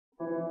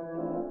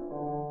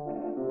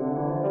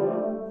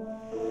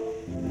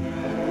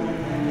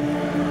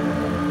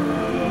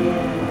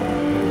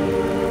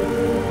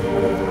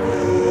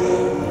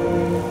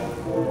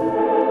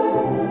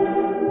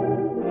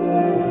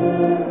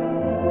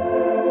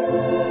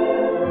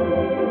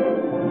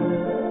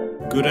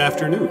Good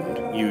afternoon,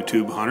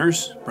 YouTube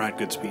hunters. Brad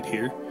Goodspeed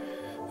here.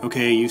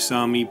 Okay, you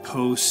saw me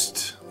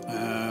post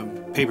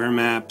paper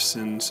maps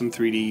and some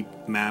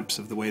 3D maps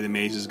of the way the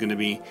maze is going to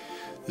be.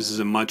 This is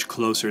a much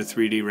closer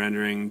 3D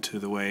rendering to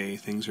the way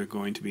things are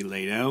going to be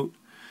laid out.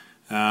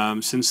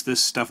 Since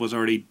this stuff was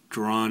already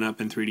drawn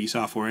up in 3D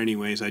software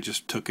anyways, I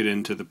just took it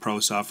into the Pro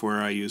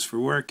software I use for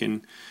work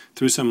and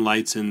threw some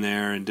lights in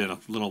there and did a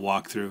little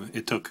walkthrough.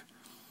 It took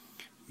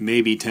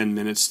maybe 10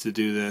 minutes to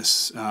do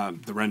this.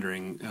 The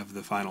rendering of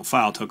the final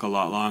file took a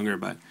lot longer,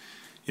 but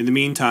in the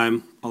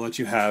meantime, I'll let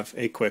you have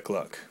a quick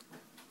look.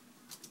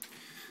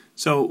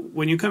 So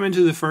when you come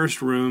into the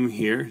first room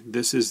here,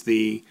 this is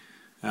the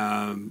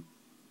going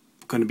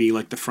to be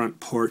like the front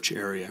porch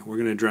area. We're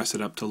going to dress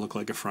it up to look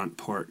like a front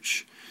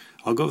porch.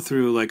 I'll go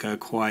through like a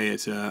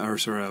quiet or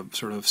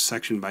sort of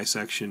section by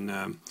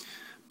section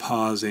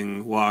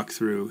pausing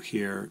walkthrough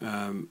here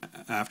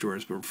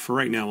afterwards, but for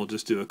right now we'll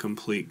just do a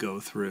complete go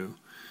through.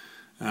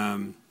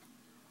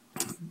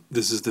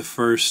 This is the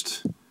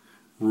first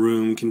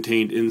room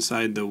contained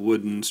inside the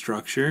wooden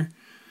structure.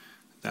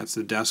 That's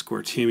the desk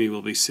where Timmy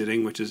will be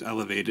sitting, which is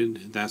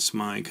elevated. That's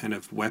my kind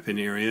of weapon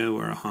area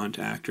where a haunt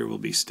actor will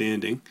be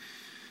standing.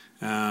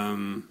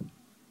 Then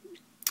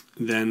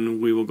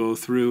we will go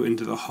through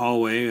into the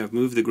hallway. I've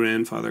moved the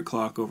grandfather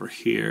clock over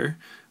here.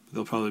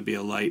 There'll probably be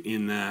a light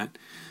in that.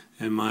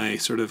 And my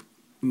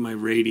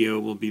radio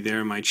will be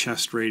there, my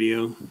chest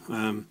radio.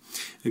 And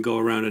go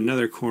around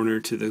another corner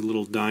to the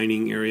little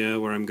dining area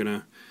where I'm going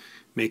to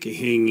make a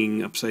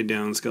hanging upside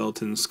down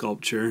skeleton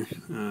sculpture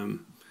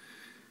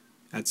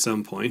at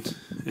some point.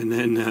 And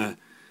then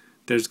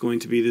there's going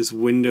to be this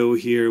window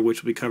here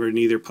which will be covered in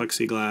either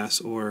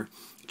plexiglass or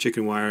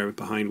chicken wire,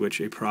 behind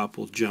which a prop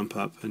will jump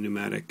up, a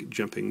pneumatic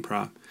jumping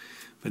prop.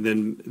 And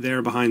then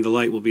there behind the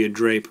light will be a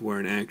drape where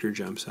an actor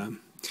jumps up.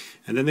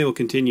 And then they will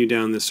continue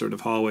down this sort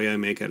of hallway I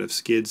make out of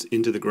skids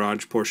into the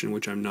garage portion,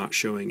 which I'm not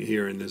showing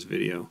here in this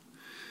video.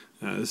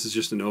 This is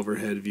just an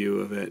overhead view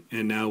of it,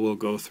 and now we'll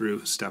go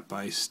through step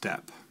by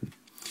step.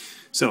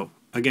 So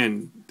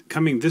again,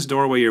 this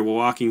doorway you're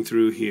walking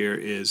through here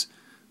is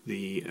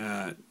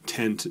the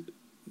tent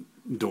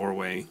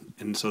doorway,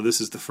 and so this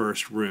is the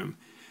first room.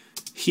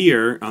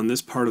 Here on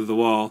this part of the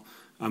wall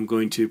I'm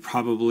going to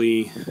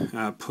probably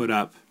put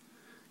up,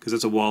 because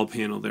that's a wall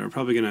panel there, I'm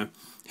probably going to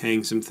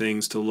hang some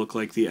things to look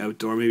like the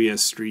outdoor, maybe a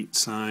street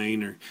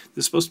sign, or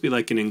this is supposed to be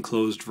like an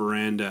enclosed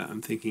veranda,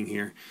 I'm thinking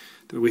here.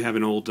 We have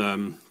an old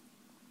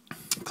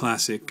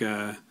classic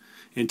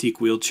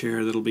antique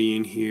wheelchair that'll be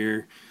in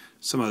here,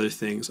 some other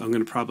things. I'm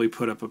going to probably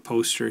put up a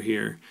poster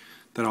here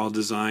that I'll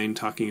design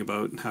talking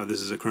about how this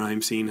is a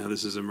crime scene, how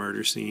this is a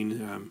murder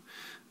scene,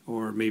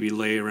 or maybe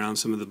lay around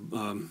some of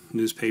the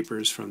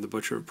newspapers from the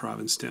Butcher of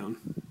Provincetown.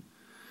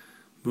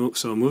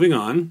 So moving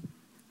on.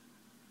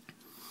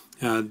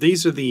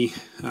 These are the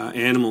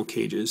animal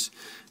cages.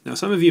 Now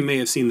some of you may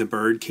have seen the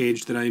bird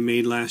cage that I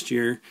made last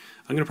year.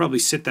 I'm going to probably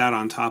sit that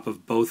on top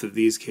of both of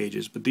these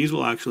cages, but these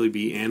will actually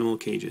be animal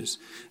cages.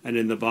 And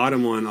in the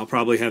bottom one I'll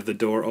probably have the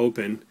door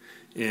open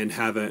and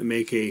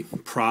make a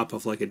prop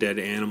of like a dead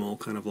animal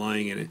kind of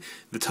lying in it.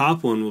 The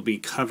top one will be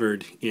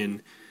covered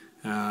in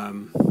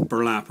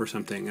burlap or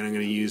something, and I'm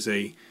going to use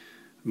a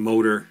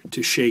motor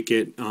to shake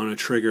it on a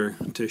trigger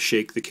to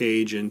shake the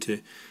cage and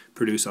to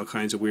produce all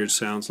kinds of weird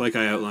sounds like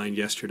I outlined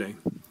yesterday.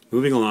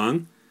 Ing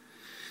along,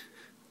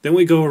 then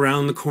we go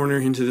around the corner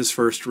into this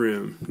first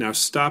room. Now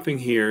stopping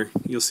here,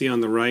 you'll see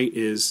on the right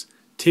is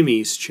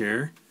Timmy's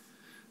chair,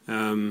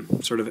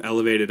 sort of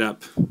elevated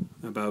up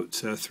about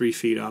 3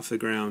 feet off the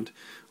ground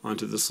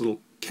onto this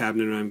little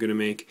cabinet I'm going to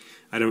make.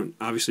 I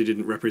obviously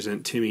didn't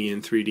represent Timmy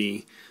in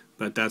 3D,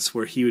 but that's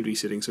where he would be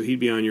sitting. So he'd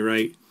be on your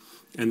right,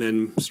 and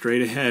then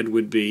straight ahead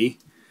would be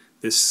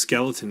this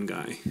skeleton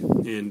guy.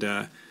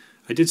 And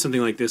I did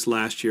something like this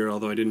last year,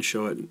 although I didn't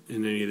show it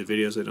in any of the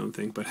videos, I don't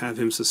think, but have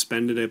him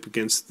suspended up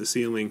against the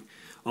ceiling,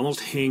 almost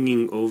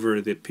hanging over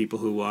the people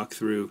who walk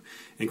through,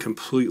 and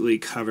completely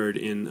covered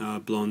in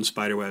blown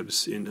spider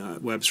webs,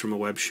 webs from a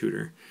web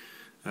shooter,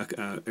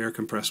 air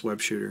compressed web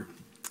shooter,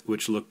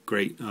 which look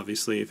great,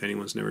 obviously, if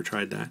anyone's never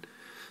tried that.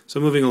 So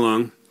moving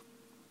along,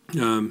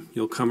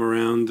 you'll come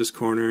around this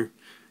corner,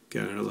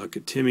 get a look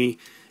at Timmy.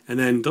 And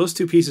then those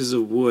two pieces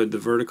of wood, the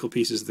vertical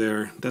pieces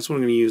there, that's what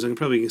I'm going to use. I'm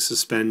probably going to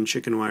suspend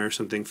chicken wire or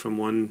something from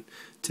one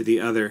to the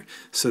other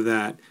so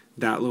that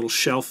that little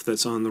shelf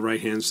that's on the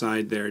right-hand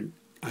side there,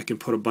 I can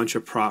put a bunch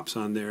of props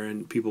on there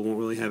and people won't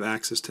really have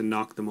access to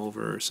knock them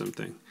over or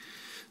something.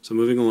 So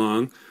moving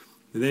along.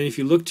 And then if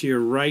you look to your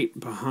right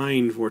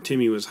behind where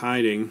Timmy was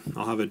hiding,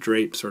 I'll have a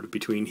drape sort of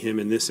between him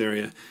and this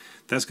area.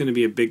 That's going to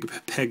be a big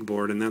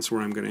pegboard, and that's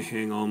where I'm going to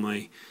hang all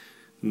my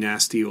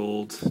nasty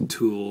old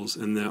tools,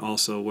 and then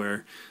also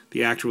where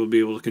the actor will be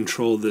able to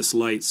control this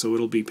light, so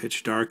it'll be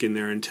pitch dark in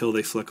there until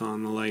they flick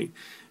on the light,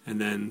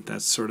 and then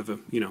that's sort of a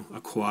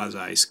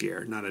quasi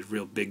scare, not a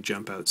real big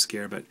jump out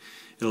scare, but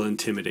it'll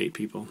intimidate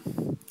people.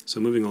 So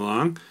moving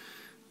along,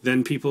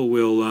 then people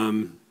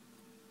will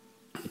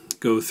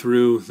go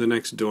through the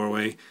next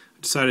doorway.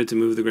 Decided to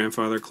move the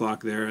grandfather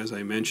clock there, as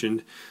I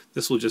mentioned.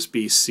 This will just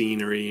be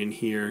scenery in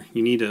here.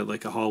 You need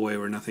like a hallway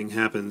where nothing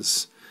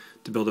happens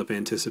to build up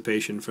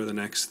anticipation for the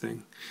next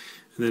thing.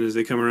 And then as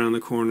they come around the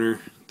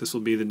corner, this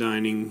will be the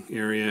dining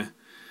area.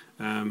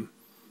 And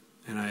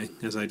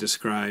as I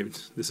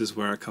described, this is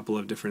where a couple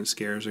of different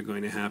scares are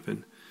going to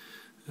happen.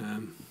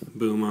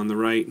 Boom on the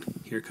right.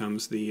 Here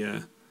comes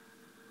the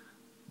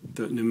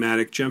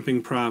pneumatic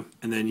jumping prop,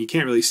 and then you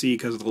can't really see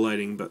because of the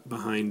lighting, but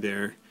behind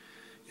there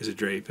is a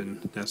drape,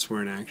 and that's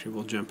where an action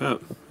will jump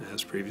out,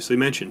 as previously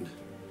mentioned.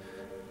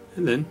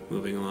 And then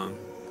moving along.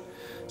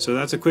 So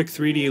that's a quick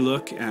 3D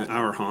look at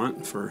our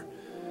haunt for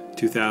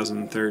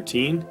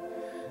 2013.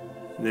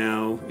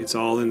 Now it's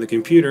all in the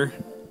computer.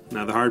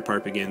 Now the hard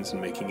part begins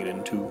in making it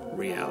into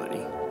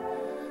reality.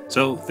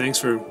 So thanks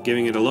for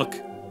giving it a look,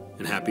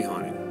 and happy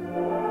haunting.